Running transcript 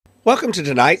Welcome to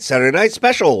tonight's Saturday Night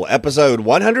Special, episode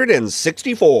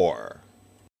 164.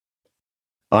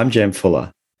 I'm Jem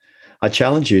Fuller. I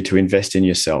challenge you to invest in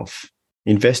yourself,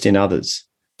 invest in others,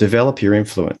 develop your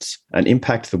influence, and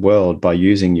impact the world by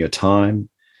using your time,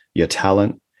 your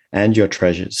talent, and your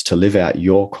treasures to live out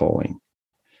your calling.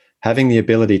 Having the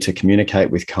ability to communicate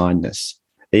with kindness,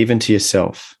 even to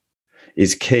yourself,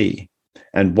 is key.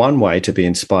 And one way to be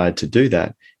inspired to do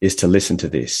that is to listen to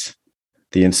this,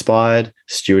 the Inspired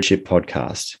Stewardship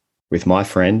Podcast with my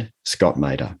friend, Scott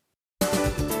Mader.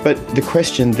 But the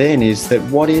question then is that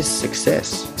what is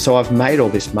success? So I've made all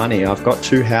this money. I've got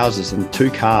 2 houses and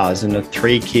 2 cars and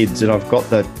 3 kids, and I've got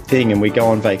the thing, and we go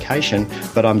on vacation,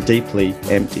 but I'm deeply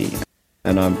empty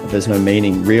and there's no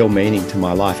meaning, real meaning to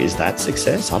my life. Is that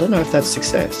success? I don't know if that's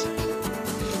success.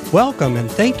 Welcome and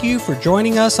thank you for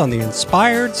joining us on the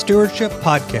Inspired Stewardship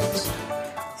Podcast.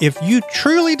 If you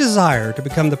truly desire to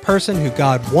become the person who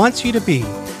God wants you to be,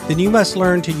 then you must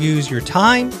learn to use your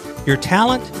time, your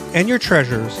talent, and your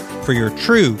treasures for your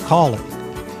true calling.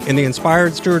 In the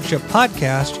Inspired Stewardship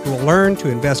Podcast, you will learn to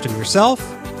invest in yourself,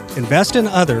 invest in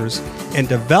others, and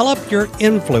develop your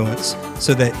influence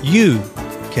so that you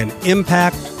can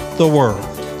impact the world.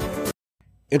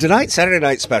 In tonight's Saturday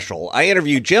Night Special, I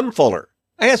interview Jem Fuller.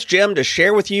 I asked Jem to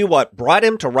share with you what brought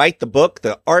him to write the book,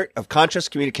 The Art of Conscious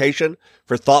Communication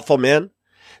for Thoughtful Men.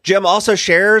 Jem also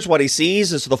shares what he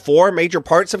sees as the 4 major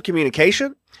parts of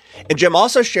communication. And Jem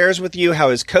also shares with you how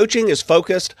his coaching is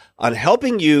focused on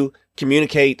helping you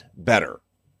communicate better.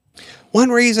 One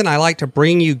reason I like to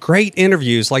bring you great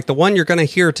interviews like the one you're going to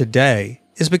hear today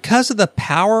is because of the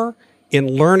power in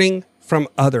learning from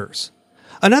others.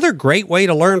 Another great way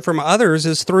to learn from others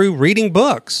is through reading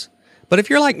books. But if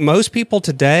you're like most people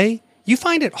today, you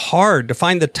find it hard to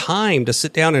find the time to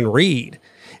sit down and read.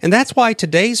 And that's why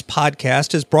today's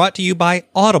podcast is brought to you by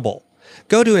Audible.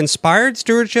 Go to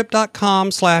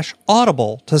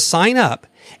inspiredstewardship.com/audible to sign up,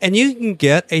 and you can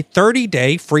get a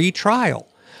 30-day free trial.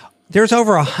 There's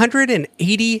over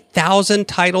 180,000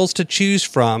 titles to choose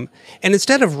from, and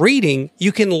instead of reading,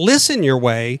 you can listen your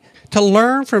way to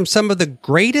learn from some of the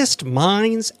greatest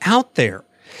minds out there.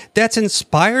 That's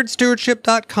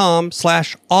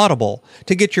inspiredstewardship.com/audible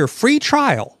to get your free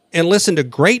trial and listen to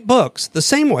great books the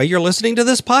same way you're listening to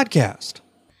this podcast.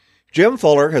 Jem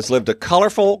Fuller has lived a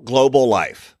colorful global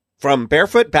life. From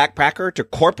barefoot backpacker to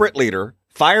corporate leader,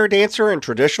 fire dancer and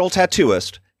traditional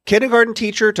tattooist, kindergarten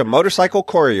teacher to motorcycle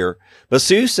courier,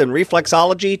 masseuse and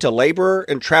reflexology to laborer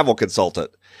and travel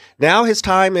consultant. Now his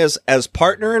time is as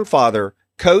partner and father,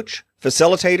 coach,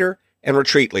 facilitator, and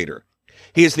retreat leader.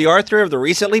 He is the author of the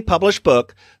recently published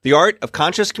book, The Art of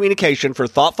Conscious Communication for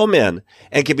Thoughtful Men,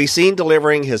 and can be seen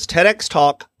delivering his TEDx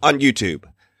talk on YouTube.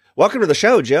 Welcome to the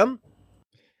show, Jem.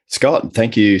 Scott,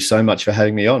 thank you so much for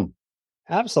having me on.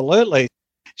 Absolutely.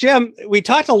 Jem, we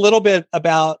talked a little bit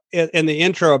about in the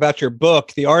intro about your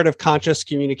book, The Art of Conscious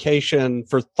Communication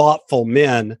for Thoughtful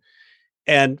Men.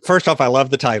 And first off, I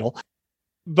love the title.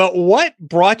 But what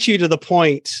brought you to the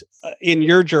point in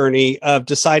your journey of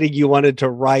deciding you wanted to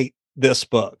write this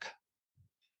book?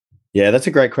 Yeah, that's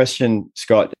a great question,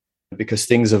 Scott, because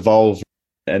things evolve.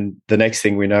 And the next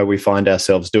thing we know, we find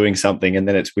ourselves doing something. And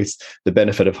then it's with the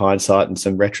benefit of hindsight and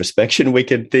some retrospection, we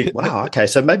can think, wow, okay,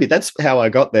 so maybe that's how I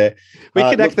got there. We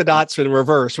connect the dots in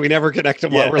reverse. We never connect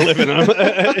them while we're living them.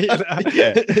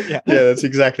 Yeah, that's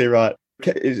exactly right.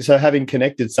 So having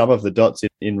connected some of the dots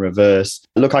in reverse,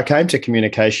 look, I came to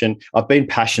communication. I've been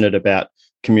passionate about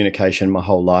communication my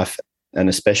whole life, and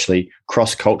especially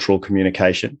cross-cultural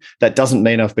communication. That doesn't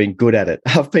mean I've been good at it.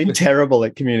 I've been terrible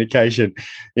at communication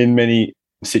in many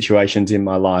situations in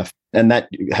my life. And that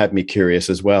had me curious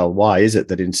as well. Why is it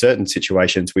that in certain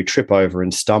situations we trip over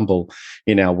and stumble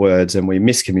in our words and we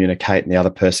miscommunicate and the other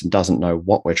person doesn't know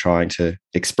what we're trying to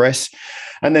express?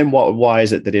 And then why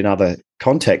is it that in other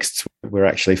contexts we're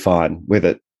actually fine with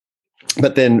it?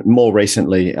 But then more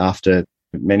recently, after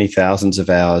many thousands of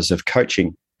hours of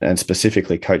coaching, and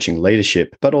specifically coaching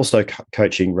leadership, but also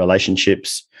coaching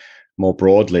relationships more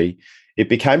broadly, it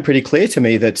became pretty clear to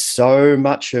me that so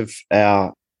much of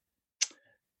the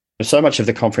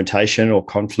confrontation or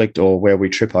conflict or where we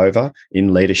trip over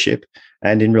in leadership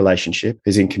and in relationship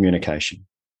is in communication,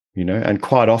 and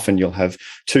quite often you'll have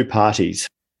 2 parties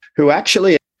who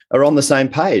actually are on the same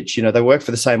page. They work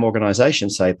for the same organization,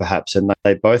 say, perhaps, and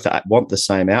they both want the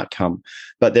same outcome,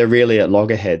 but they're really at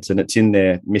loggerheads, and it's in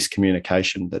their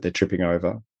miscommunication that they're tripping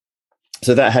over.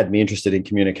 So that had me interested in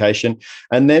communication.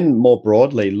 And then more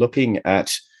broadly, looking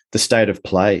at the state of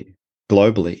play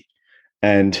globally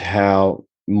and how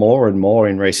more and more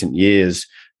in recent years,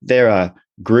 there are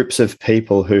groups of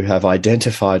people who have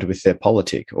identified with their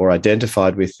politic or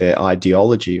identified with their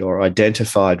ideology or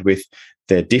identified with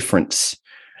their difference,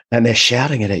 and they're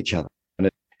shouting at each other. And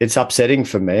it's upsetting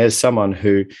for me as someone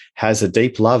who has a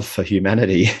deep love for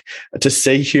humanity to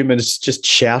see humans just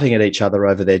shouting at each other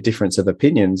over their difference of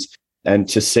opinions, and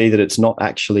to see that it's not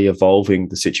actually evolving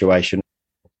the situation,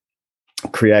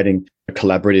 creating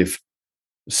collaborative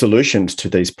solutions to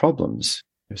these problems.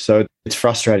 So it's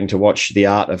frustrating to watch the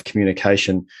art of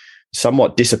communication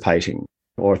somewhat dissipating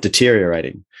or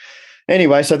deteriorating.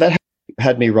 Anyway, so that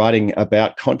had me writing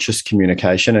about conscious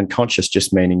communication, and conscious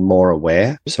just meaning more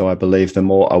aware. So I believe the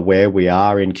more aware we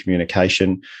are in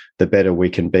communication, the better we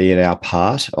can be in our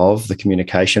part of the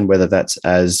communication, whether that's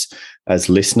as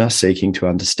listener seeking to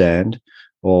understand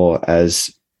or as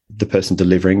the person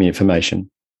delivering the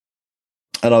information.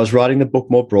 And I was writing the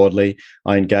book more broadly.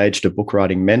 I engaged a book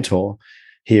writing mentor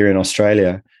here in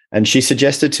Australia, and she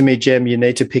suggested to me, Jem, you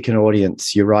need to pick an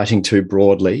audience. You're writing too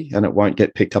broadly and it won't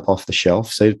get picked up off the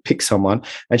shelf. So pick someone.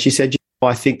 And she said,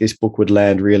 I think this book would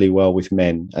land really well with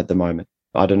men at the moment.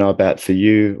 I don't know about for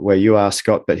you, where you are,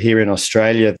 Scott, but here in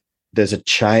Australia, there's a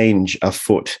change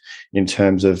afoot in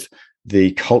terms of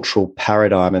the cultural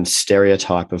paradigm and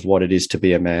stereotype of what it is to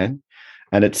be a man.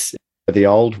 And it's the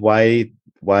old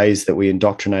ways that we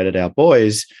indoctrinated our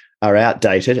boys are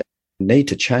outdated, need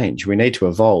to change. We need to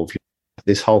evolve.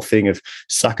 This whole thing of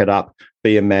suck it up,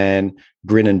 be a man,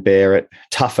 grin and bear it,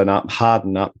 toughen up,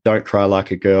 harden up, don't cry like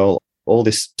a girl, all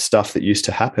this stuff that used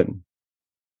to happen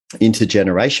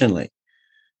intergenerationally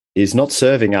is not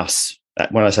serving us.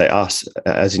 When I say us,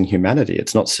 as in humanity,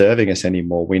 it's not serving us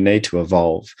anymore. We need to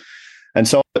evolve. And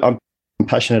so I'm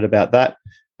passionate about that.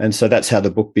 And so that's how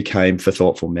the book became For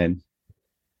Thoughtful Men.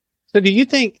 So do you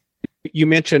think, you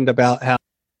mentioned about how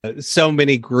so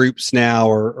many groups now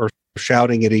are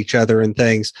shouting at each other and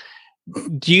things.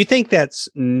 Do you think that's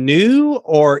new,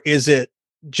 or is it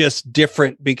just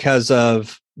different because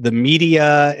of the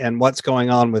media and what's going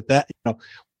on with that?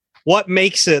 What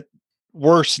makes it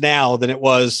worse now than it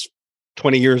was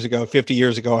 20 years ago, 50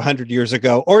 years ago, 100 years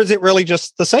ago? Or is it really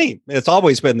just the same? It's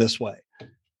always been this way.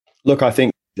 Look, I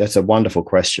think that's a wonderful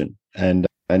question. And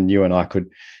you and I could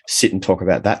sit and talk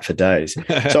about that for days.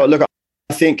 So look,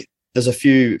 I think there's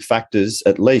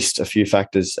at least a few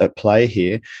factors at play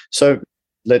here. So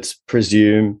let's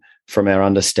presume from our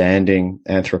understanding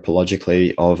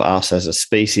anthropologically of us as a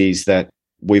species that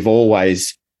we've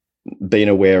always been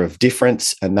aware of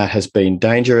difference, and that has been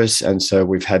dangerous. And so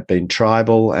we've been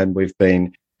tribal, and we've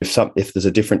been, if there's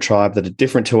a different tribe that are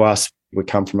different to us, we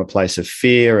come from a place of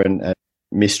fear and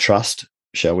mistrust,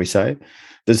 shall we say.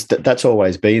 That's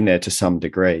always been there to some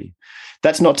degree.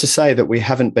 That's not to say that we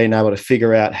haven't been able to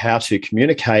figure out how to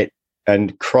communicate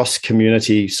and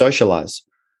cross-community socialize.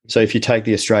 So if you take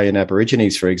the Australian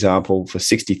Aborigines, for example, for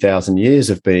 60,000 years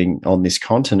of being on this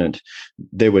continent,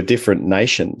 there were different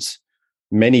nations,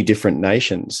 many different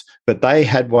nations, but they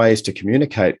had ways to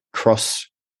communicate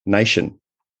cross-nation,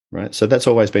 right? So that's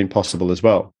always been possible as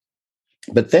well.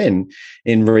 But then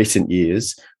in recent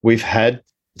years, we've had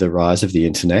the rise of the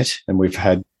internet,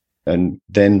 and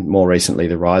then more recently,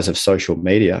 the rise of social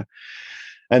media.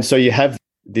 And so you have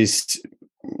this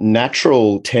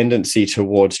natural tendency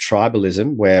towards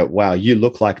tribalism where, wow, you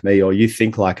look like me, or you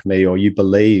think like me, or you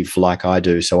believe like I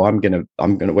do. So we're going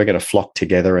to flock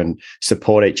together and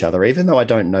support each other, even though I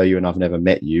don't know you and I've never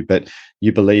met you, but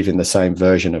you believe in the same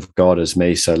version of God as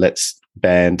me. So let's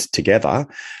band together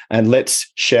and let's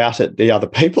shout at the other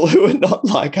people who are not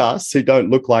like us, who don't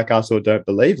look like us or don't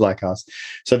believe like us.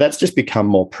 So that's just become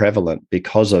more prevalent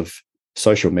because of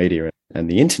social media and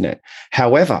the internet.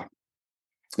 However,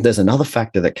 there's another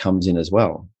factor that comes in as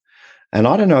well. And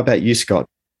I don't know about you, Scott,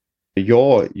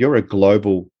 you're a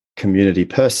global community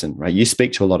person, right? You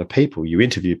speak to a lot of people, you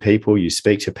interview people, you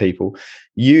speak to people.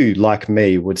 You, like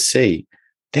me, would see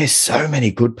there's so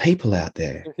many good people out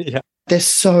there. Yeah. There's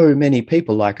so many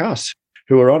people like us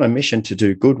who are on a mission to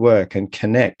do good work and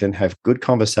connect and have good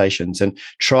conversations and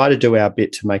try to do our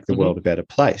bit to make the world a better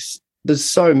place. There's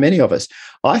so many of us.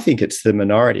 I think it's the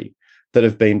minority that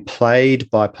have been played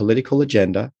by political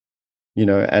agenda,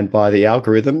 and by the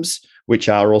algorithms, which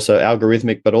are also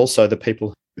algorithmic, but also the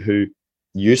people who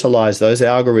utilize those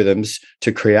algorithms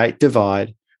to create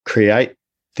divide, create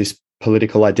this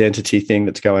political identity thing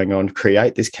that's going on,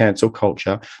 create this cancel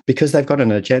culture, because they've got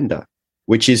an agenda,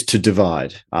 which is to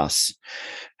divide us.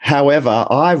 However,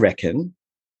 I reckon,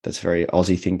 that's a very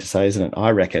Aussie thing to say, isn't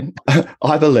it?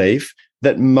 I believe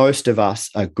that most of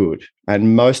us are good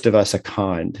and most of us are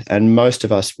kind and most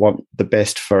of us want the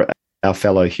best for our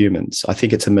fellow humans. I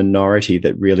think it's a minority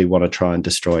that really want to try and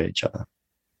destroy each other.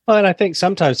 Well, and I think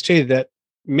sometimes too that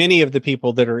many of the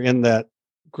people that are in that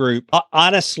group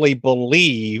honestly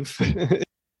believe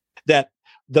that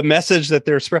the message that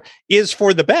they're spreading is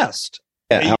for the best.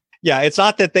 Yeah. Yeah, it's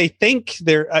not that they think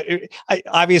they're.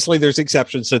 Obviously, there's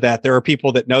exceptions to that. There are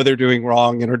people that know they're doing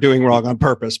wrong and are doing wrong on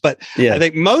purpose. But I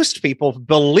think most people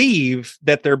believe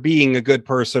that they're being a good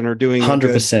person or doing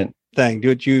 100% thing.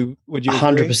 Would you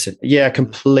 100%? Yeah, I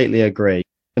completely agree.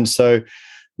 And so,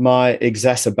 my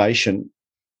exacerbation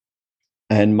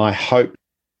and my hope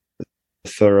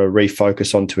for a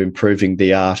refocus onto improving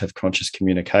the art of conscious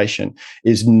communication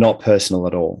is not personal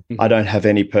at all. I don't have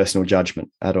any personal judgment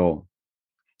at all.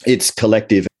 It's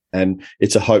collective, and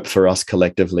it's a hope for us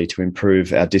collectively to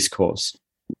improve our discourse.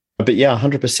 But yeah,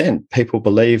 100%. People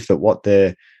believe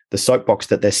that the soapbox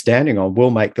that they're standing on will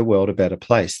make the world a better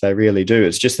place. They really do.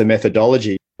 It's just the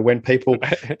methodology. When people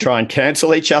try and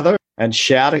cancel each other and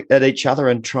shout at each other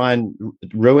and try and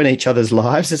ruin each other's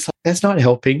lives, it's like, that's not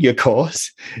helping your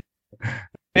cause.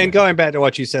 And going back to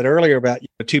what you said earlier about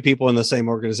two people in the same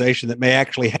organization that may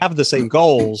actually have the same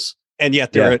goals, and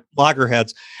yet they're at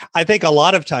loggerheads. I think a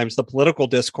lot of times the political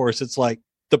discourse, it's like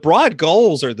the broad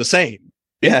goals are the same.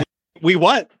 Yeah. We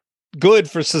want good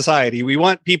for society. We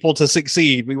want people to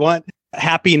succeed. We want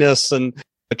happiness and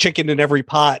a chicken in every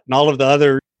pot and all of the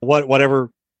other, whatever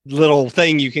little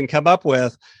thing you can come up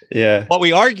with. Yeah. What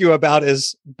we argue about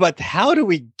is, but how do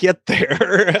we get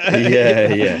there?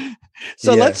 Yeah.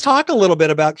 So let's talk a little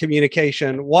bit about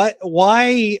communication. Why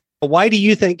do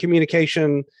you think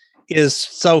communication is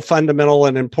so fundamental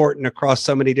and important across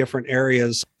so many different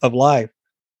areas of life?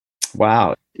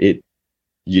 Wow. You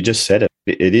just said it.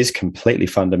 It is completely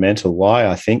fundamental. Why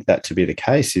I think that to be the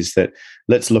case is that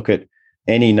let's look at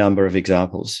any number of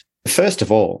examples. First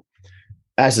of all,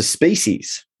 as a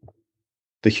species,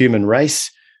 the human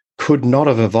race could not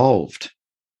have evolved.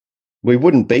 We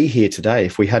wouldn't be here today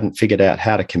if we hadn't figured out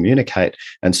how to communicate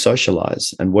and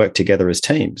socialize and work together as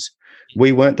teams.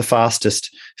 We weren't the fastest,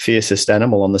 fiercest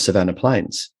animal on the Savannah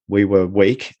Plains. We were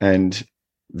weak and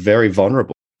very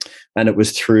vulnerable. And it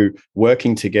was through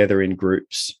working together in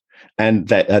groups and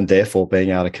therefore being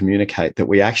able to communicate that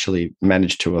we actually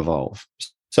managed to evolve.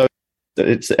 So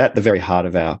it's at the very heart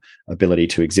of our ability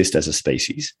to exist as a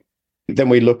species. Then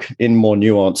we look in more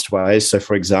nuanced ways. So,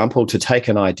 for example, to take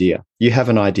an idea, you have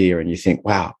an idea and you think,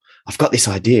 wow, I've got this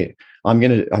idea. I'm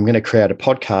going to create a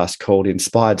podcast called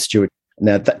Inspired Steward.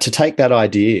 Now, to take that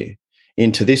idea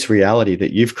into this reality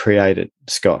that you've created,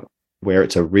 Scott, where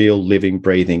it's a real living,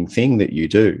 breathing thing that you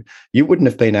do, you wouldn't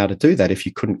have been able to do that if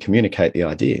you couldn't communicate the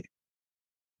idea.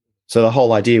 So the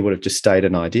whole idea would have just stayed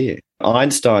an idea.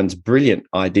 Einstein's brilliant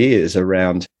ideas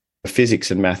around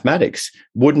physics and mathematics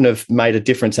wouldn't have made a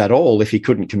difference at all if he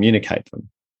couldn't communicate them.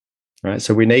 Right?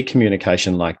 So we need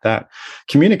communication like that.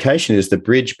 Communication is the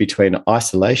bridge between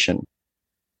isolation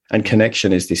and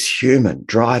connection is this human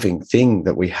driving thing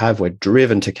that we have. We're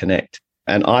driven to connect.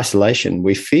 And isolation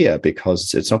we fear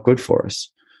because it's not good for us.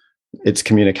 It's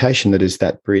communication that is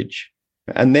that bridge.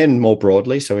 And then more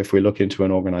broadly, so if we look into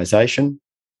an organization,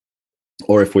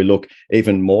 or if we look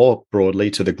even more broadly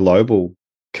to the global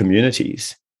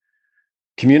communities,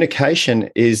 communication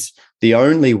is the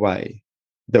only way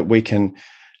that we can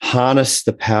harness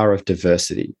the power of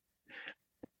diversity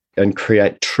and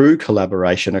create true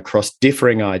collaboration across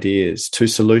differing ideas to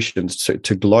solutions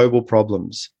to global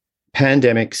problems,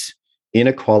 pandemics,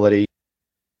 inequality,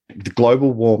 the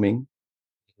global warming.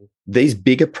 These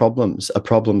bigger problems are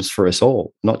problems for us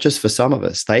all, not just for some of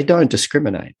us. They don't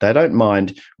discriminate. They don't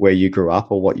mind where you grew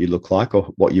up or what you look like or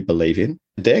what you believe in.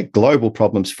 They're global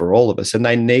problems for all of us, and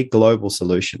they need global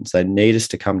solutions. They need us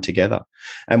to come together.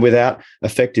 And without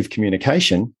effective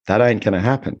communication, that ain't going to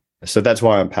happen. So that's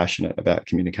why I'm passionate about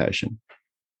communication.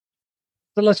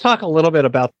 So let's talk a little bit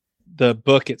about the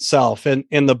book itself. And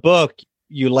in the book,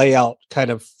 you lay out kind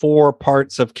of 4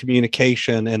 parts of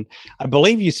communication. And I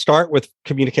believe you start with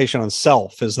communication on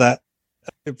self. Is that,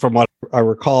 from what I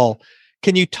recall?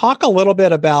 Can you talk a little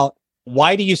bit about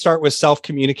why do you start with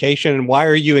self-communication and why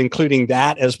are you including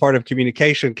that as part of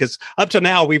communication? Because up to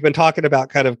now, we've been talking about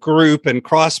kind of group and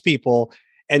cross people.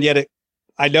 And yet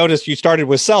I noticed you started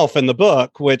with self in the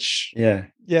book, which,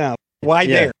 why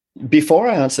there? Before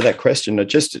I answer that question,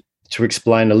 just to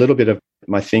explain a little bit of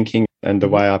my thinking and the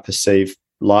way I perceive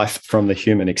life from the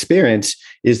human experience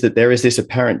is that there is this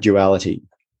apparent duality.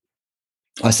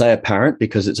 I say apparent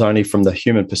because it's only from the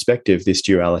human perspective, this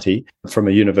duality. From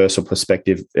a universal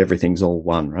perspective, everything's all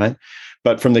one, right?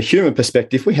 But from the human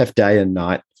perspective, we have day and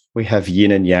night, we have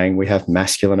yin and yang, we have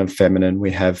masculine and feminine,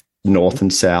 we have north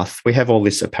and south, we have all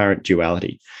this apparent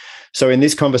duality. So in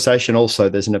this conversation also,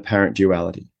 there's an apparent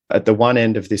duality. At the one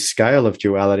end of this scale of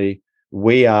duality,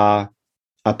 we are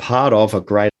a part of a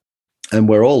great, and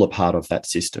we're all a part of that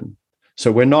system.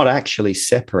 So we're not actually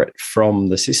separate from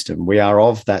the system. We are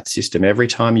of that system. Every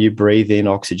time you breathe in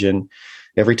oxygen,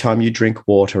 every time you drink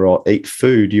water or eat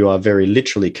food, you are very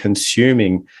literally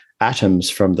consuming atoms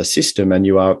from the system, and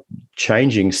you are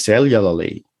changing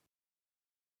cellularly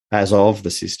as of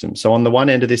the system. So on the one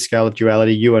end of this scale of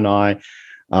duality, you and I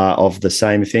are of the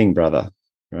same thing, brother,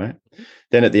 right?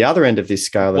 Then at the other end of this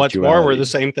scale What's of duality, more, we're the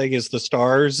same thing as the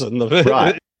stars and the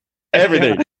right,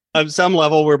 everything. On some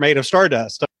level, we're made of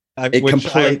stardust. It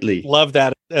completely. I love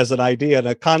that as an idea and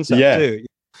a concept too.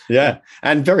 Yeah,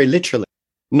 and very literally,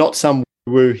 not some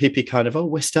woo hippie kind of, oh,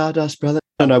 we're stardust, brother.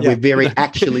 No, we very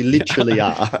actually literally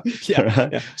are.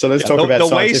 Right? So let's talk about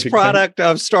the waste product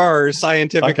of stars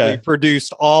scientifically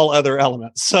produced all other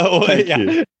elements. So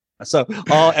so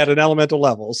all at an elemental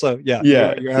level. So you're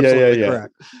absolutely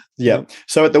correct. Yeah.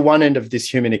 So at the one end of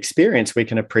this human experience, we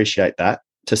can appreciate that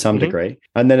to some degree.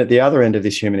 And then at the other end of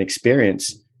this human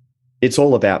experience, it's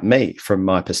all about me from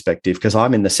my perspective, because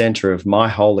I'm in the center of my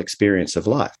whole experience of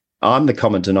life. I'm the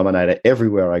common denominator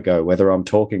everywhere I go, whether I'm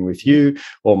talking with you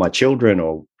or my children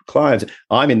or clients,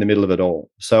 I'm in the middle of it all.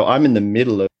 So I'm in the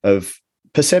middle of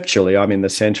perceptually, I'm in the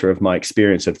center of my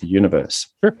experience of the universe.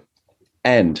 Sure.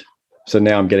 And so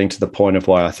now I'm getting to the point of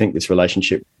why I think this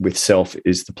relationship with self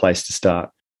is the place to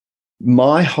start.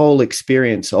 My whole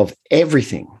experience of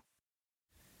everything,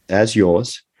 as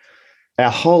yours,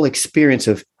 our whole experience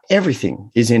of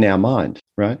everything is in our mind,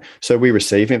 right? So we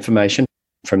receive information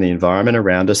from the environment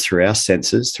around us through our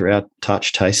senses, through our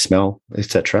touch, taste, smell,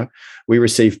 etc. We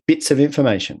receive bits of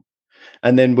information,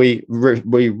 and then we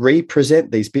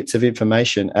represent these bits of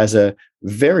information as a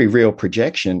very real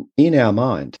projection in our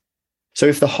mind. So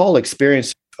if the whole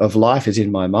experience of life is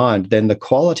in my mind, then the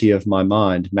quality of my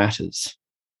mind matters,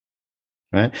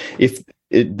 right?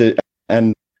 The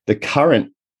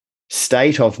current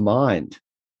state of mind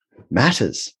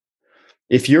matters.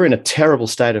 If you're in a terrible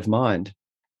state of mind,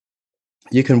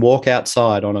 you can walk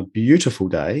outside on a beautiful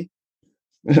day,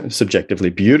 subjectively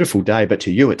beautiful day, but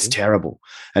to you it's terrible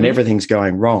and everything's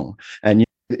going wrong and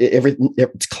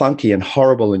it's clunky and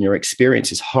horrible and your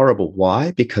experience is horrible.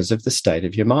 Why? Because of the state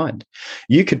of your mind.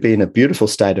 You could be in a beautiful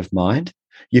state of mind.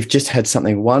 You've just had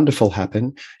something wonderful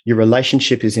happen. Your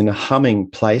relationship is in a humming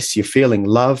place. You're feeling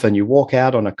love and you walk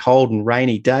out on a cold and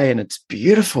rainy day and it's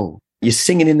beautiful. You're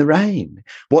singing in the rain.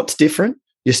 What's different?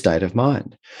 Your state of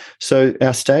mind. So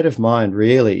our state of mind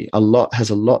really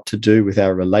has a lot to do with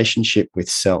our relationship with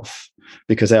self,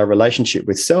 because our relationship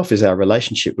with self is our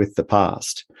relationship with the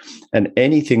past. And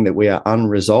anything that we are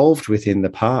unresolved within the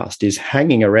past is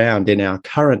hanging around in our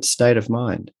current state of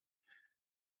mind.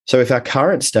 So if our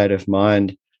current state of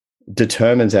mind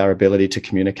determines our ability to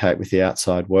communicate with the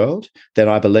outside world, then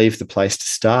I believe the place to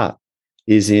start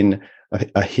is in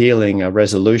a healing, a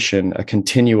resolution, a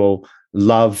continual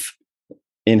love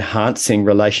enhancing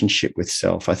relationship with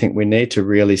self. I think we need to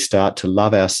really start to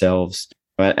love ourselves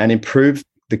and improve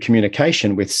the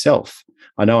communication with self.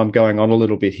 I know I'm going on a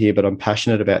little bit here, but I'm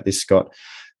passionate about this, Scott.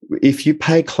 If you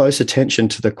pay close attention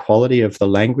to the quality of the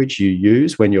language you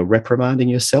use when you're reprimanding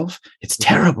yourself, it's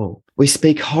terrible. We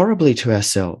speak horribly to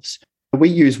ourselves. We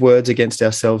use words against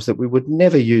ourselves that we would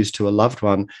never use to a loved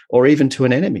one or even to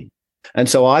an enemy. And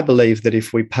so I believe that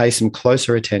if we pay some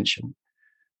closer attention,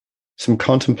 some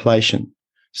contemplation,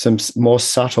 some more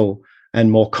subtle and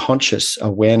more conscious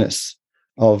awareness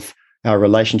of our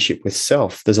relationship with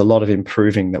self, there's a lot of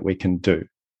improving that we can do.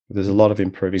 There's a lot of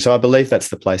improving. So I believe that's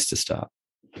the place to start.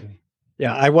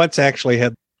 Yeah, I once actually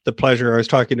had the pleasure, I was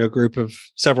talking to a group of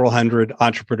several hundred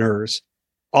entrepreneurs.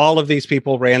 All of these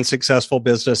people ran successful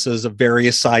businesses of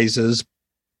various sizes,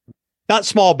 not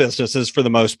small businesses for the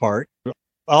most part.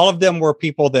 All of them were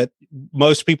people that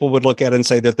most people would look at and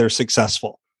say that they're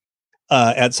successful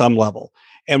at some level.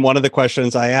 And one of the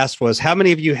questions I asked was, how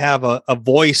many of you have a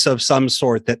voice of some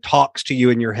sort that talks to you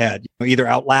in your head, either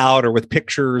out loud or with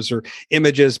pictures or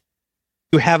images?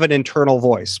 You have an internal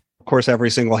voice. Of course, every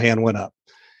single hand went up.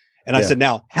 And I said,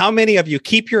 now, how many of you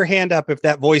keep your hand up if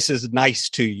that voice is nice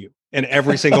to you? And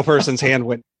every single person's hand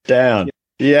went down.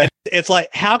 Yeah. It's like,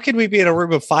 how can we be in a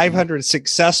room of 500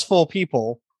 successful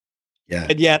people? Yeah.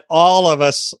 And yet all of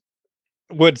us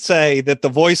would say that the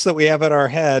voice that we have in our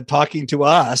head talking to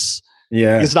us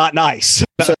is not nice.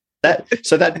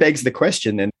 So that begs the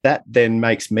question, and that then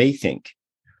makes me think,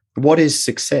 what is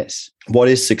success? What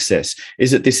is success?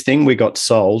 Is it this thing we got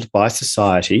sold by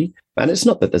society? And it's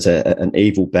not that there's an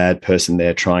evil, bad person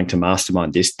there trying to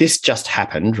mastermind this. This just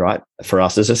happened, right, for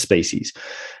us as a species.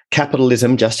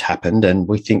 Capitalism just happened, and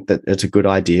we think that it's a good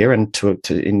idea, and to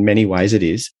in many ways it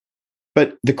is.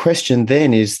 But the question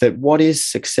then is that what is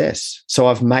success? So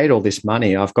I've made all this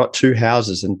money. I've got 2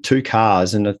 houses and 2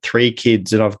 cars and 3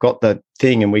 kids, and I've got the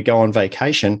thing, and we go on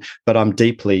vacation, but I'm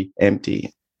deeply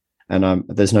empty and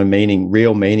there's no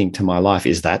real meaning to my life.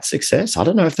 Is that success? I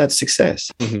don't know if that's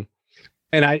success. Mm-hmm.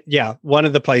 And one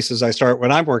of the places I start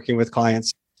when I'm working with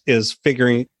clients is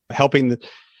helping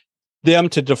them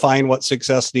to define what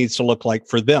success needs to look like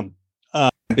for them.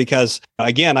 Because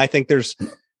again, I think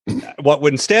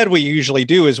instead we usually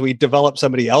do is we develop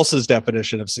somebody else's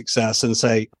definition of success and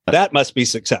say, that must be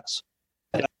success.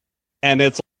 And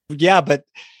it's, but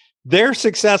their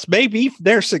success may be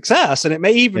their success, and it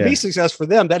may even be success for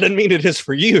them. That doesn't mean it is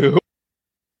for you.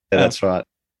 Yeah, that's right.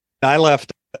 I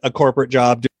left a corporate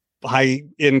job, high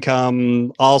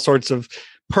income, all sorts of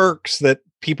perks that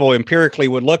people empirically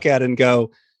would look at and go,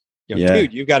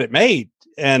 dude, you got it made.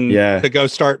 And to go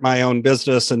start my own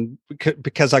business, and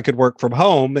because I could work from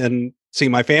home and see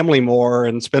my family more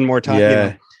and spend more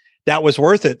time, that was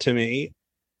worth it to me.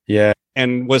 Yeah.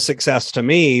 And was success to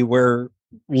me, where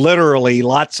literally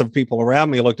lots of people around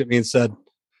me looked at me and said,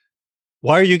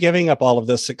 why are you giving up all of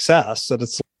this success? And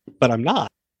it's, but I'm not.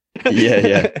 So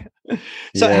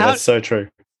that's so true.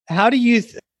 How do you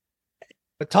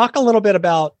talk a little bit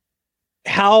about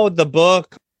how the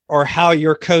book or how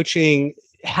you're coaching,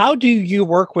 how do you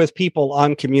work with people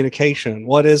on communication?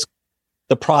 What is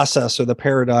the process or the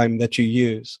paradigm that you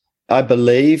use? I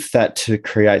believe that to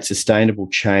create sustainable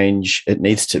change,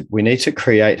 we need to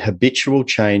create habitual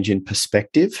change in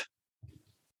perspective.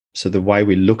 So the way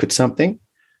we look at something,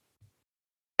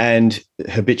 and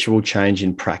habitual change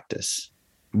in practice.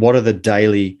 What are the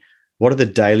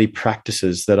daily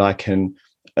practices that I can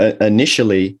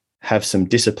initially have some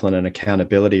discipline and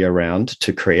accountability around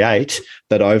to create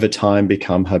that over time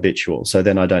become habitual? So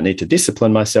then I don't need to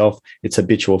discipline myself. It's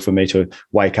habitual for me to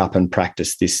wake up and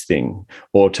practice this thing,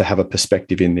 or to have a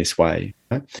perspective in this way.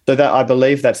 So that, I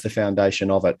believe that's the foundation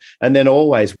of it. And then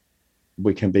always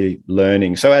we can be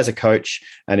learning. So as a coach,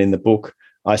 and in the book,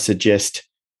 I suggest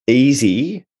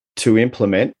easy to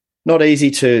implement, not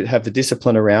easy to have the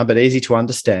discipline around, but easy to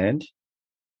understand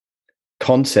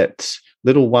concepts,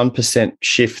 little 1%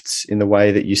 shifts in the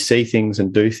way that you see things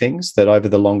and do things that over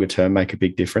the longer term make a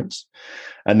big difference.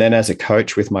 And then as a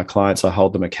coach with my clients, I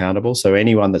hold them accountable. So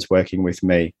anyone that's working with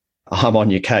me, I'm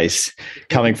on your case,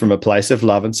 coming from a place of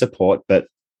love and support, but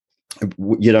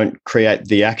you don't create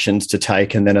the actions to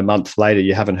take, and then a month later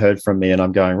you haven't heard from me and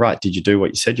I'm going, right, did you do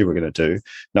what you said you were going to do?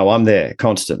 No, I'm there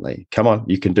constantly. Come on,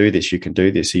 you can do this. You can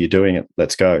do this. Are you doing it?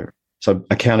 Let's go. So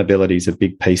accountability is a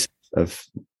big piece of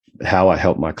how I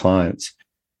help my clients.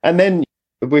 And then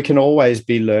we can always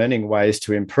be learning ways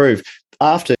to improve.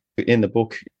 In the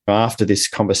book, after this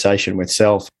conversation with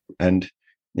self and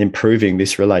improving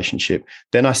this relationship,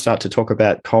 then I start to talk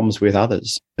about comms with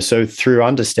others. So through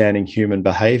understanding human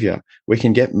behavior, we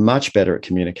can get much better at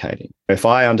communicating. If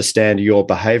I understand your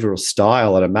behavioral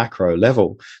style at a macro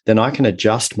level, then I can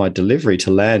adjust my delivery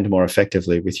to land more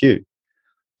effectively with you.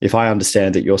 If I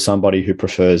understand that you're somebody who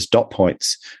prefers dot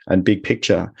points and big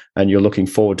picture, and you're looking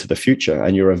forward to the future,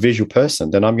 and you're a visual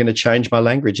person, then I'm going to change my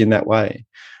language in that way,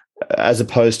 as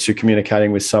opposed to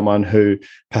communicating with someone who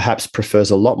perhaps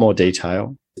prefers a lot more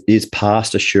detail, is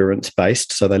past assurance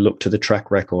based. So they look to the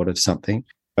track record of something,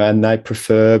 and they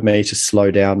prefer me to slow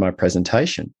down my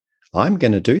presentation. I'm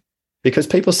going to do, because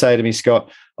people say to me,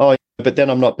 Scott, oh, but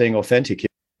then I'm not being authentic.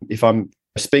 If I'm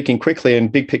speaking quickly and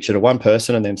big picture to one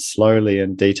person and then slowly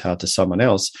and detailed to someone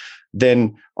else,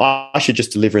 then I should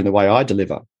just deliver in the way I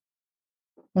deliver.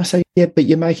 I say, yeah, but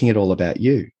you're making it all about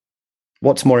you.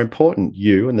 What's more important,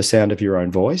 you and the sound of your own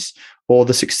voice, or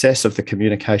the success of the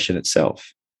communication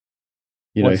itself?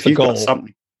 You know, what's if you've got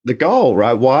something, the goal,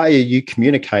 right? Why are you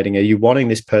communicating? Are you wanting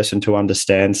this person to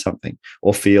understand something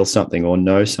or feel something or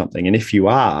know something? And if you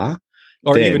are,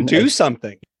 or even do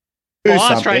something.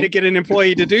 Boss trying to get an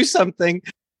employee to do something,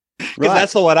 because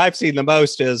that's the one I've seen the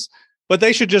most is, but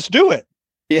they should just do it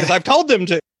because I've told them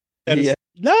to. And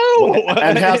no.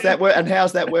 And how's that work? And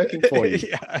how's that working for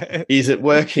you? Is it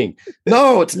working?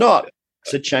 No, it's not.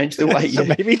 So change the way you're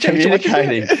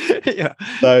communicating.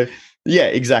 So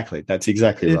exactly. That's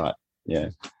exactly right. Yeah.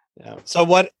 So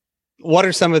what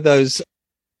are some of those?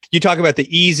 You talk about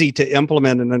the easy to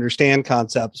implement and understand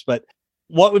concepts, but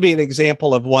what would be an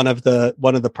example of one of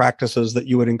the practices that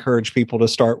you would encourage people to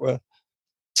start with?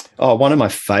 Oh, one of my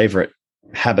favorite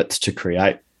habits to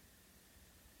create: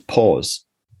 pause.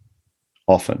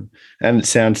 Often. And it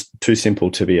sounds too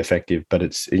simple to be effective, but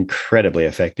it's incredibly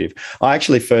effective. I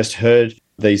actually first heard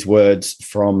these words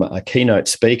from a keynote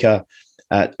speaker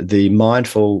at the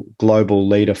Mindful Global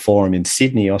Leader Forum in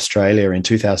Sydney, Australia in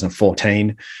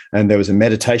 2014. And there was a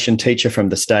meditation teacher from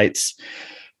the States.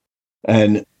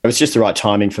 And it was just the right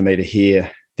timing for me to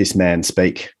hear this man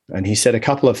speak. And he said a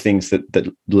couple of things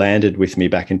that landed with me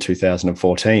back in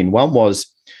 2014. One was,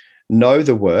 know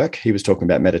the work. He was talking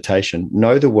about meditation.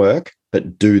 Know the work,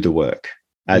 but do the work,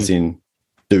 as in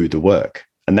do the work.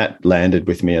 And that landed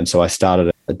with me. And so I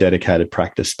started a dedicated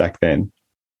practice back then.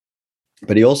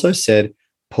 But he also said,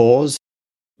 pause.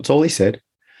 That's all he said.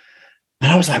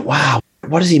 And I was like, wow,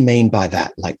 what does he mean by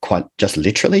that? Like, quite just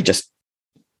literally, just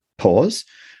pause,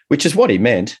 which is what he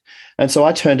meant. And so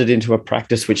I turned it into a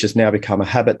practice, which has now become a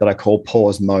habit that I call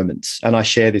pause moments. And I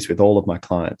share this with all of my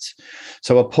clients.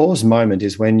 So a pause moment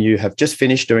is when you have just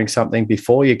finished doing something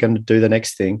before you're going to do the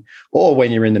next thing, or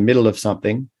when you're in the middle of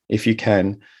something, if you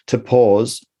can, to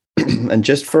pause and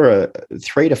just for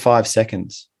 3 to 5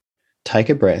 seconds, take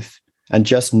a breath and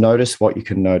just notice what you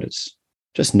can notice.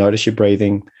 Just notice your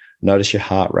breathing, notice your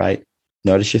heart rate,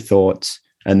 notice your thoughts,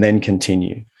 and then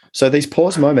continue. So these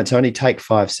pause moments only take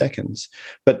 5 seconds,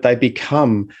 but they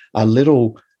become a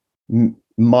little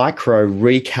micro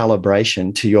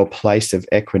recalibration to your place of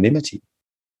equanimity,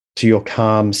 to your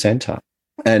calm center.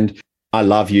 And I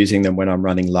love using them when I'm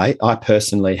running late. I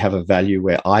personally have a value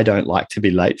where I don't like to be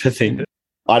late for things.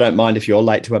 I don't mind if you're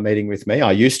late to a meeting with me.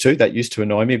 I used to. That used to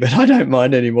annoy me, but I don't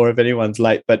mind anymore if anyone's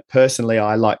late. But personally,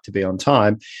 I like to be on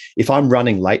time. If I'm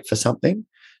running late for something,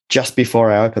 just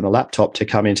before I open the laptop to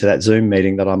come into that Zoom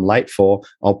meeting that I'm late for,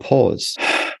 I'll pause,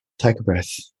 take a breath,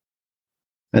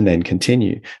 and then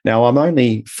continue. Now, I'm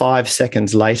only 5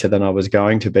 seconds later than I was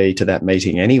going to be to that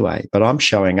meeting anyway, but I'm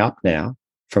showing up now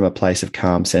from a place of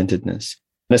calm centeredness.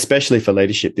 And especially for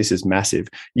leadership, this is massive.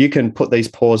 You can put these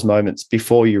pause moments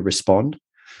before you respond.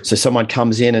 So someone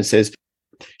comes in and says,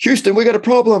 Houston, we got a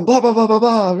problem, blah, blah, blah, blah,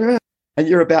 blah. And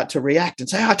you're about to react and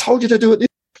say, I told you to do it.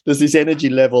 There's this energy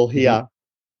level here.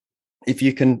 If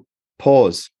you can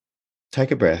pause,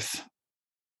 take a breath,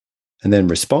 and then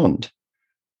respond,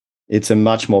 it's a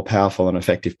much more powerful and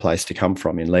effective place to come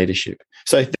from in leadership.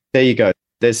 So there you go.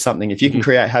 There's something. If you can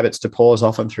create habits to pause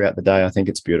often throughout the day, I think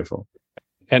it's beautiful.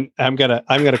 And I'm gonna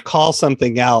call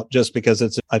something out just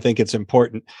because I think it's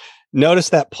important. Notice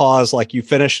that pause, like you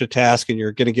finished a task and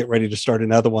you're going to get ready to start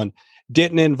another one,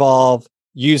 didn't involve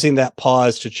using that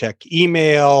pause to check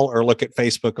email or look at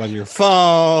Facebook on your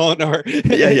phone or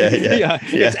yeah.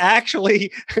 It's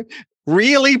actually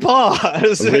really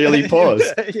pause. Really pause.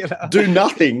 Do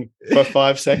nothing for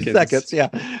 5 seconds.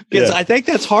 Because I think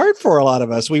that's hard for a lot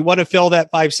of us. We want to fill that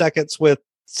 5 seconds with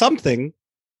something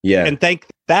and think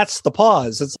that's the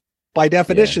pause. It's by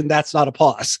definition, that's not a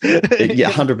pause.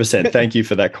 100%. Thank you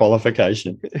for that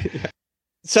qualification.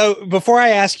 So before I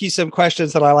ask you some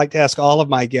questions that I like to ask all of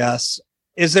my guests,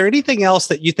 is there anything else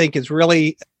that you think is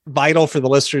really vital for the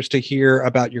listeners to hear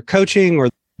about your coaching or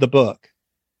the book?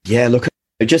 Yeah, look,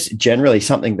 just generally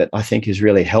something that I think is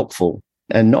really helpful,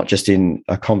 and not just in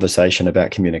a conversation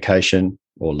about communication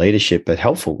or leadership, but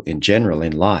helpful in general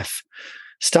in life.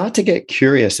 Start to get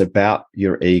curious about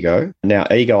your ego. Now,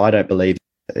 ego, I don't believe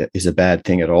is a bad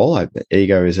thing at all.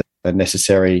 Ego is a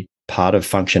necessary part of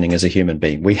functioning as a human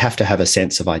being. We have to have a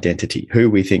sense of identity, who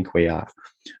we think we are,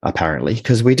 apparently,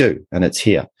 because we do, and it's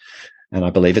here. And I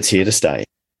believe it's here to stay.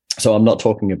 So I'm not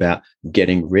talking about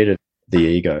getting rid of the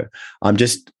ego. I'm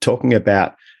just talking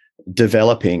about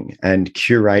developing and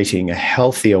curating a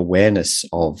healthy awareness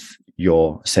of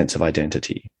your sense of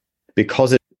identity,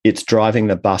 because it's driving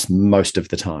the bus most of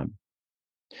the time.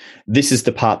 This is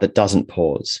the part that doesn't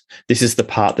pause. This is the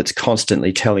part that's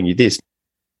constantly telling you this,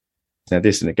 now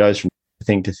this, and it goes from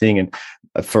thing to thing. And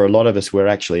for a lot of us, we're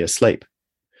actually asleep.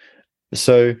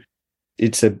 So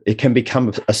it can become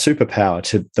a superpower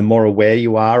to the more aware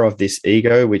you are of this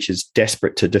ego, which is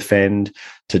desperate to defend,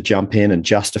 to jump in and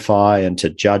justify and to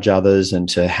judge others and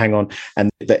to hang on. And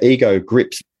the ego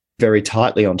grips very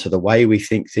tightly onto the way we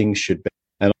think things should be.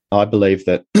 And I believe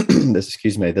that,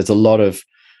 there's a lot of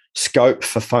scope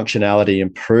for functionality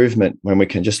improvement when we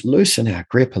can just loosen our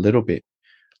grip a little bit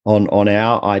on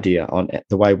our idea, on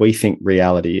the way we think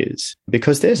reality is,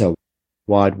 because there's a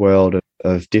wide world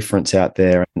of difference out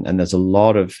there, and there's a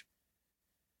lot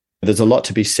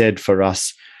to be said for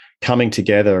us coming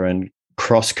together and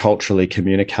cross-culturally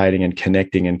communicating and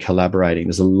connecting and collaborating.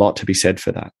 There's a lot to be said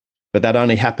for that. But that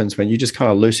only happens when you just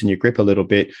kind of loosen your grip a little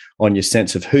bit on your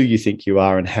sense of who you think you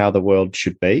are and how the world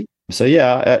should be. So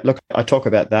look, I talk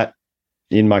about that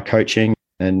in my coaching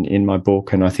and in my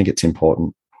book, and I think it's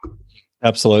important.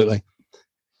 Absolutely.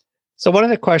 So one of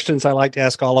the questions I like to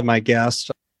ask all of my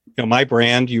guests, my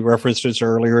brand, you referenced this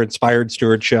earlier, Inspired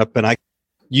Stewardship, and I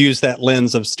use that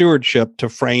lens of stewardship to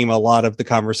frame a lot of the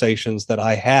conversations that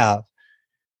I have.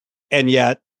 And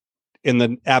yet, in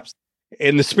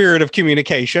the spirit of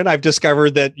communication, I've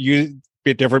discovered that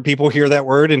different people hear that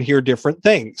word and hear different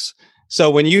things. So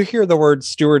when you hear the word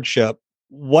stewardship,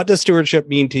 what does stewardship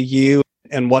mean to you?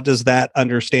 And what does that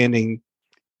understanding,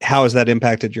 how has that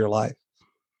impacted your life?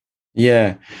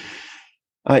 Yeah.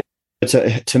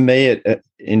 To me, it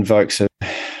invokes a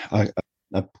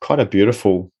quite a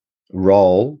beautiful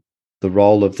role, the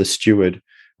role of the steward,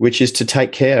 which is to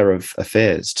take care of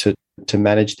affairs, to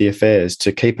manage the affairs,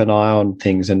 to keep an eye on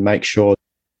things and make sure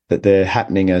that they're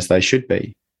happening as they should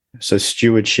be. So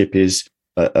stewardship is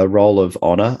a role of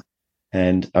honor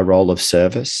and a role of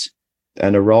service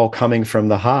and a role coming from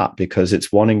the heart, because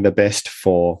it's wanting the best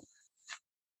for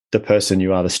the person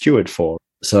you are the steward for.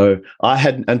 So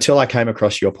until I came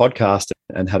across your podcast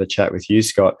and had a chat with you,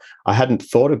 Scott, I hadn't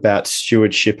thought about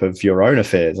stewardship of your own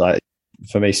affairs.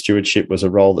 For me, stewardship was a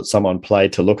role that someone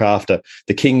played to look after.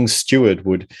 The king's steward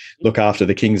would look after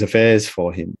the king's affairs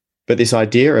for him. But this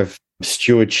idea of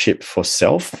stewardship for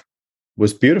self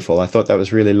was beautiful. I thought that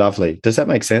was really lovely. Does that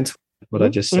make sense, what I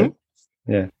just said?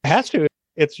 Yeah. It has to.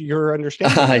 It's your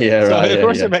understanding. Yeah, so right. Of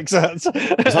course it makes sense.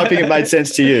 I was hoping it made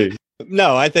sense to you.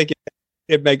 No, I think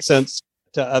it makes sense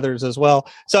to others as well.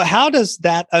 So how does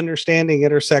that understanding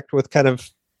intersect with kind of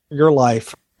your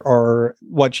life or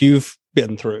what you've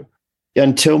been through?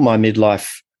 Until my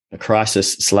midlife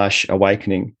crisis /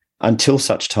 awakening, until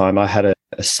such time, I had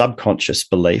a subconscious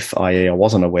belief, i.e. I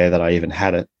wasn't aware that I even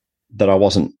had it, that I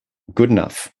wasn't good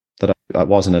enough, that I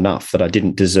wasn't enough, that I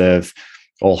didn't deserve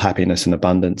all happiness and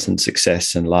abundance and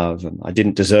success and love, and I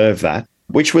didn't deserve that,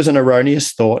 which was an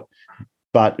erroneous thought,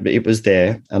 but it was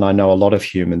there. And I know a lot of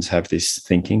humans have this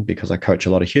thinking because I coach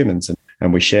a lot of humans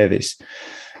and we share this.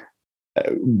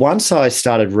 Once I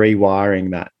started rewiring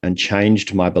that and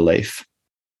changed my belief,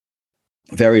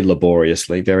 very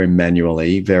laboriously, very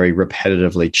manually, very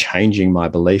repetitively changing my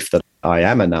belief that I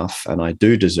am enough and I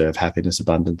do deserve happiness,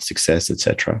 abundance, success,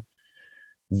 etc.,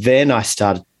 then I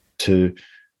started to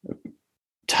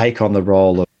take on the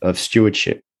role of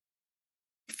stewardship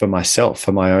for myself,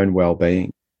 for my own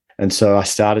well-being. And so I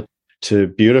started to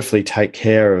beautifully take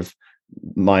care of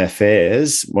my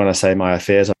affairs. When I say my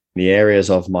affairs, I mean the areas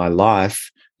of my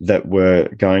life that were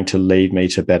going to lead me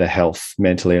to better health,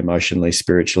 mentally, emotionally,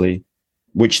 spiritually,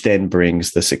 which then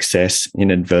brings the success,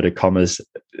 in inverted commas,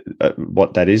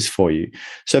 what that is for you.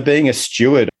 So being a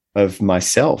steward of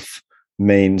myself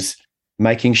means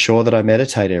making sure that I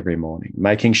meditate every morning,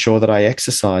 making sure that I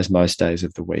exercise most days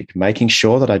of the week, making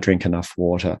sure that I drink enough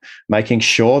water, making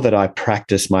sure that I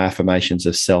practice my affirmations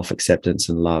of self-acceptance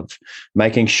and love,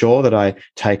 making sure that I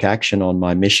take action on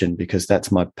my mission because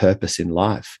that's my purpose in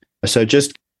life. So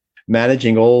just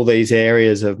managing all these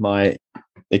areas of my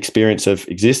experience of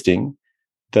existing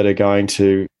that are going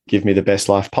to give me the best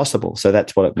life possible. So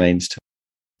that's what it means to.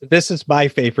 This is my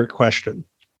favorite question.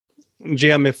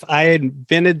 Jim, if I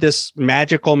invented this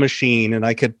magical machine and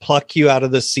I could pluck you out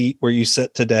of the seat where you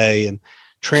sit today and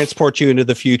transport you into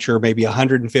the future, maybe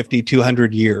 150,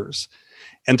 200 years,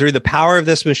 and through the power of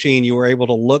this machine, you were able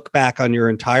to look back on your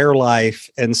entire life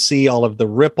and see all of the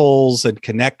ripples and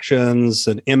connections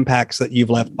and impacts that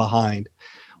you've left behind,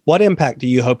 what impact do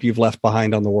you hope you've left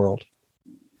behind on the world?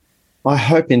 I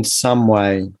hope in some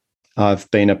way I've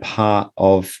been a part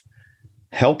of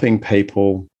helping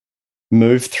people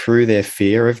move through their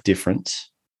fear of difference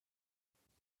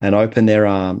and open their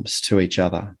arms to each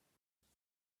other.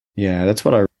 Yeah, that's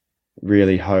what I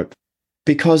really hope.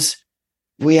 Because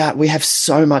we have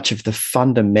so much of the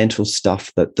fundamental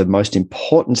stuff, that the most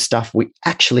important stuff we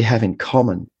actually have in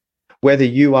common. Whether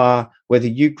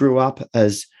you grew up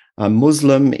as a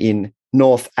Muslim in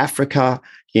North Africa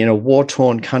in a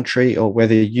war-torn country, or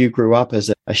whether you grew up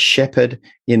as a shepherd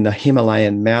in the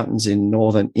Himalayan mountains in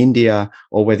northern India,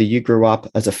 or whether you grew up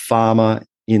as a farmer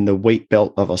in the wheat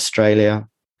belt of Australia,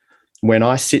 when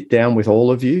I sit down with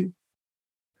all of you,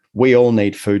 we all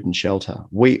need food and shelter.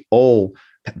 We all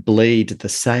bleed the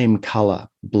same color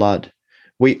blood.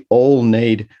 We all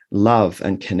need love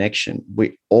and connection.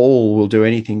 We all will do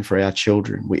anything for our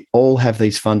children. We all have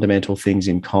these fundamental things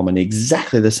in common,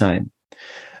 exactly the same.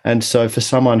 And so for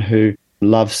someone who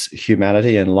loves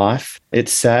humanity and life,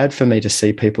 it's sad for me to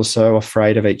see people so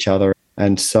afraid of each other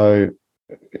and so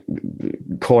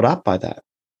caught up by that.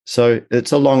 So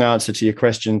it's a long answer to your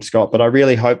question, Scott, but I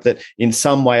really hope that in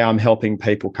some way I'm helping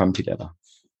people come together.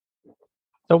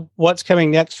 So what's coming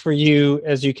next for you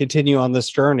as you continue on this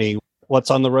journey?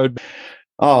 What's on the road?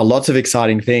 Oh, lots of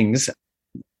exciting things.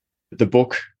 The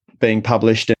book being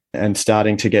published and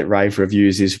starting to get rave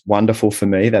reviews is wonderful for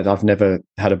me. That I've never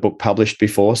had a book published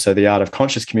before. So The Art of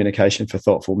Conscious Communication for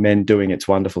Thoughtful Men doing its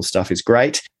wonderful stuff is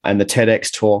great. And the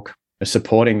TEDx talk is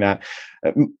supporting that.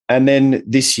 And then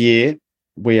this year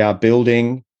we are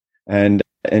building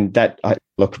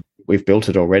look, we've built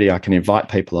it already. I can invite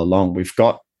people along. We've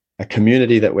got a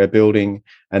community that we're building,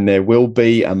 and there will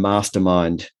be a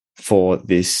mastermind for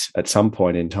this at some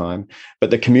point in time. But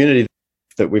the community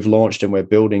that we've launched and we're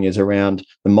building is around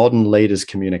the modern leaders'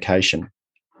 communication.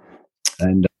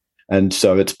 And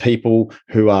so it's people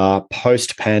who are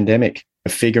post-pandemic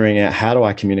figuring out, how do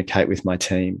I communicate with my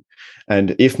team?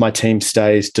 And if my team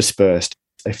stays dispersed,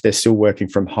 if they're still working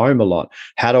from home a lot,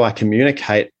 how do I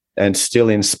communicate and still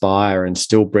inspire and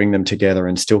still bring them together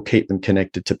and still keep them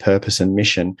connected to purpose and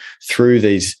mission through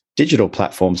these digital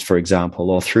platforms, for example,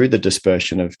 or through the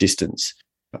dispersion of distance?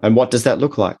 And what does that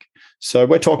look like? So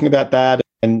we're talking about that,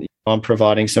 and I'm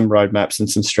providing some roadmaps and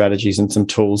some strategies and some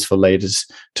tools for leaders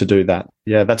to do that.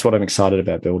 Yeah, that's what I'm excited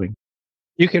about building.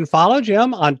 You can follow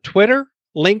Jim on Twitter,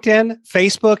 LinkedIn,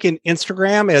 Facebook, and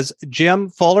Instagram as Jim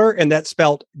Fuller, and that's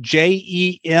spelled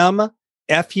JEMFULLER.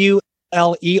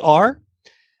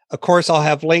 Of course, I'll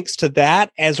have links to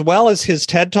that, as well as his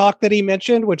TED Talk that he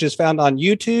mentioned, which is found on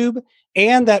YouTube,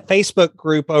 and that Facebook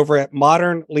group over at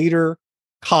Modern Leader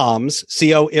Comms,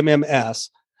 COMMS.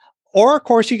 Or, of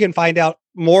course, you can find out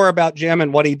more about Jim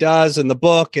and what he does in the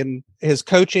book and his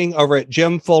coaching over at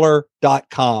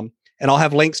jimfuller.com. And I'll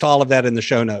have links to all of that in the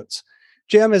show notes.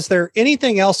 Jim, is there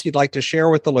anything else you'd like to share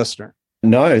with the listener?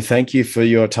 No, thank you for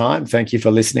your time. Thank you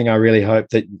for listening. I really hope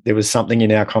that there was something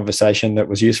in our conversation that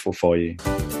was useful for you.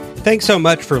 Thanks so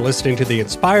much for listening to the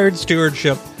Inspired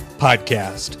Stewardship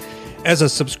Podcast. As a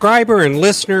subscriber and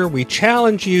listener, we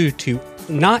challenge you to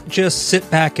not just sit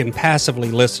back and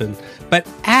passively listen, but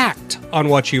act on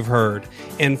what you've heard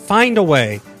and find a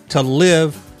way to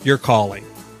live your calling.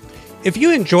 If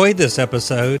you enjoyed this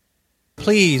episode,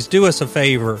 please do us a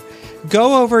favor.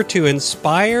 Go over to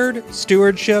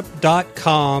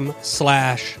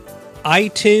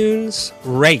inspiredstewardship.com/iTunes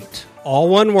rate, all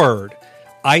one word,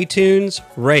 iTunes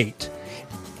rate.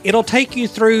 It'll take you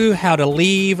through how to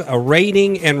leave a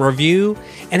rating and review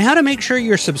and how to make sure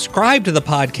you're subscribed to the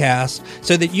podcast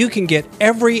so that you can get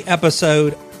every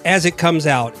episode as it comes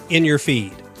out in your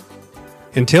feed.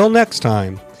 Until next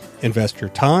time, invest your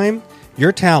time,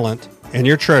 your talent, and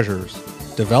your treasures.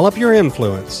 Develop your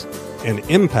influence and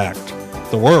impact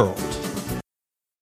the world.